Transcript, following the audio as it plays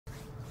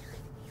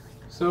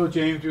So,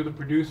 James, you're the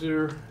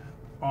producer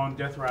on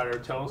Death Rider.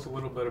 Tell us a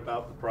little bit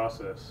about the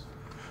process.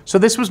 So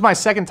this was my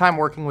second time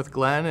working with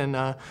Glenn, and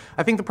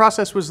I think the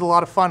process was a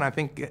lot of fun. I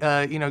think,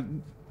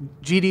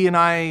 GD and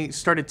I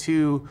started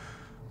to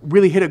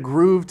really hit a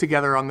groove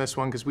together on this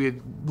one because we had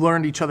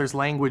learned each other's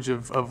language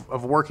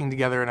of working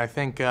together, and I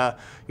think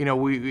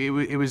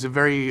it was a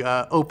very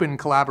open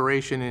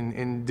collaboration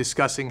in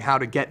discussing how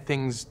to get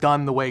things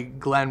done the way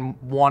Glenn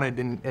wanted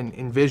and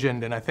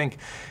envisioned, and I think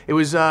it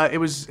was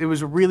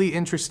a really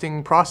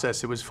interesting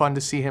process. It was fun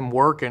to see him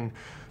work, and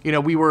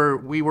we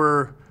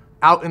were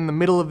out in the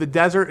middle of the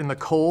desert in the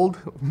cold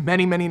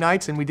many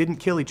nights, and we didn't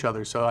kill each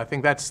other, so I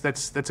think that's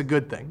a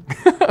good thing.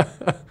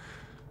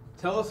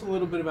 Tell us a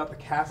little bit about the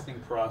casting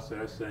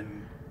process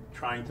and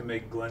trying to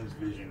make Glenn's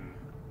vision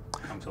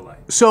come to life.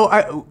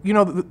 So,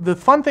 the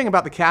fun thing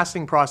about the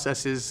casting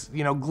process is,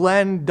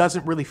 Glenn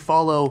doesn't really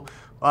follow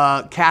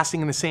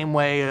casting in the same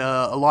way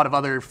a lot of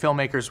other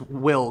filmmakers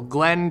will.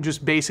 Glenn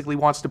just basically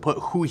wants to put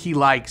who he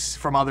likes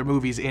from other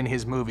movies in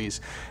his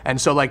movies.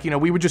 And so,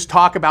 we would just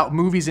talk about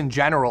movies in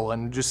general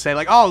and just say,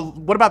 oh,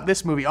 what about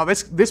this movie? Oh,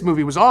 this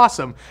movie was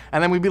awesome.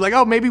 And then we'd be like,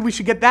 oh, maybe we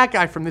should get that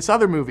guy from this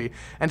other movie.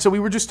 And so we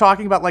were just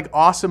talking about,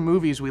 awesome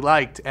movies we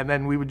liked. And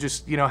then we would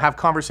just, have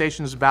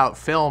conversations about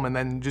film and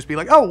then just be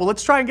like, oh, well,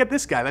 let's try and get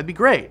this guy. That'd be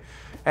great.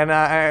 And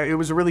it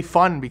was really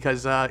fun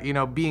because,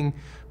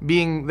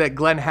 being that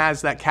Glenn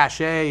has that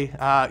cachet,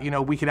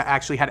 we could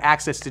actually had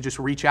access to just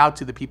reach out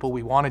to the people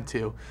we wanted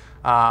to,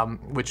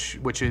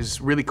 which is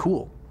really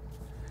cool.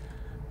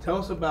 Tell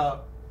us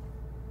about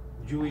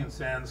Julian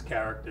Sands'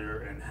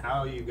 character and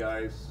how you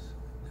guys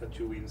got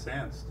Julian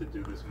Sands to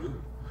do this movie.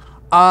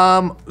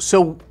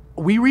 So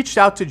we reached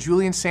out to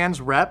Julian Sands'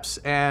 reps,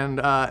 and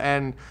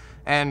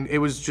it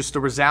was just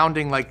a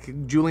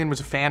resounding, Julian was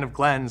a fan of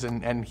Glenn's,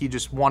 and he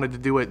just wanted to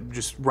do it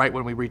just right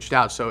when we reached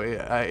out. So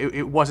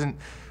it wasn't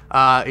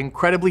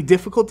incredibly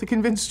difficult to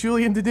convince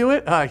Julian to do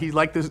it. He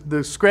liked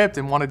the script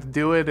and wanted to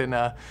do it, and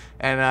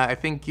I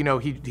think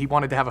he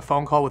wanted to have a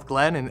phone call with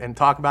Glenn and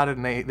talk about it,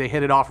 and they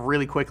hit it off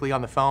really quickly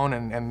on the phone,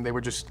 and they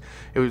were just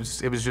it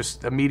was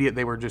just immediate.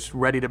 They were just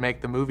ready to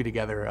make the movie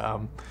together.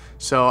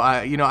 So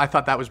I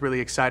thought that was really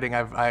exciting.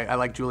 I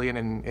like Julian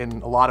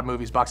in a lot of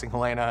movies, Boxing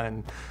Helena,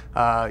 and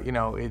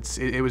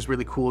it was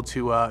really cool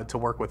to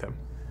work with him.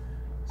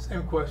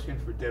 Same question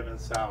for Devon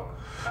Sawa.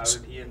 How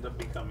did he end up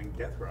becoming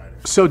Death Rider?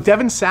 So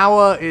Devon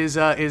Sawa is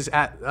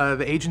at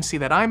the agency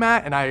that I'm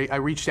at, and I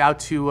reached out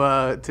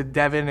to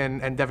Devon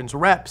and Devon's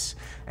reps,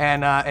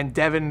 and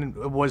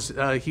Devon was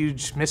a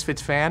huge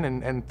Misfits fan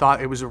and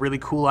thought it was a really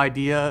cool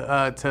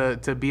idea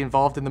to be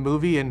involved in the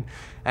movie,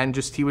 and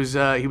just he was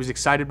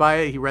excited by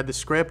it. He read the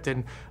script,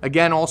 and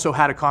again also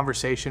had a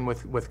conversation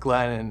with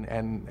Glenn,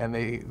 and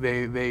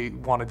they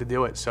wanted to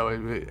do it. So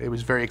it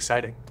was very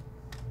exciting.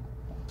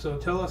 So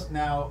tell us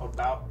now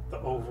about the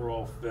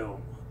overall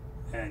film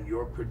and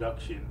your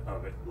production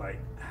of it.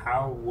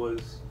 How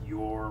was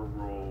your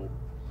role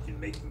in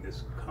making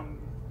this come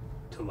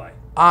to life?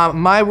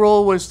 My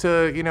role was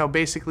to,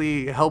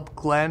 basically help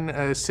Glenn,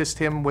 assist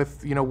him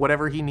with,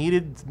 whatever he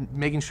needed,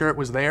 making sure it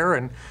was there,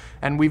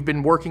 and we've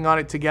been working on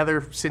it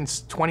together since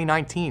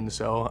 2019.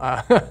 So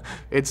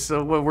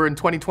we're in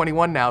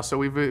 2021 now, so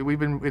we've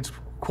been it's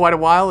quite a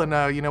while,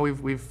 and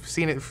we've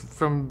seen it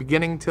from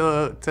beginning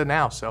to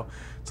now. So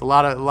it's a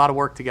lot of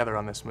work together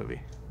on this movie.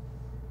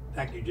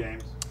 Thank you,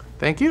 James.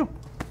 Thank you.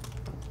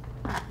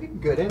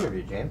 Good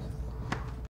interview, James.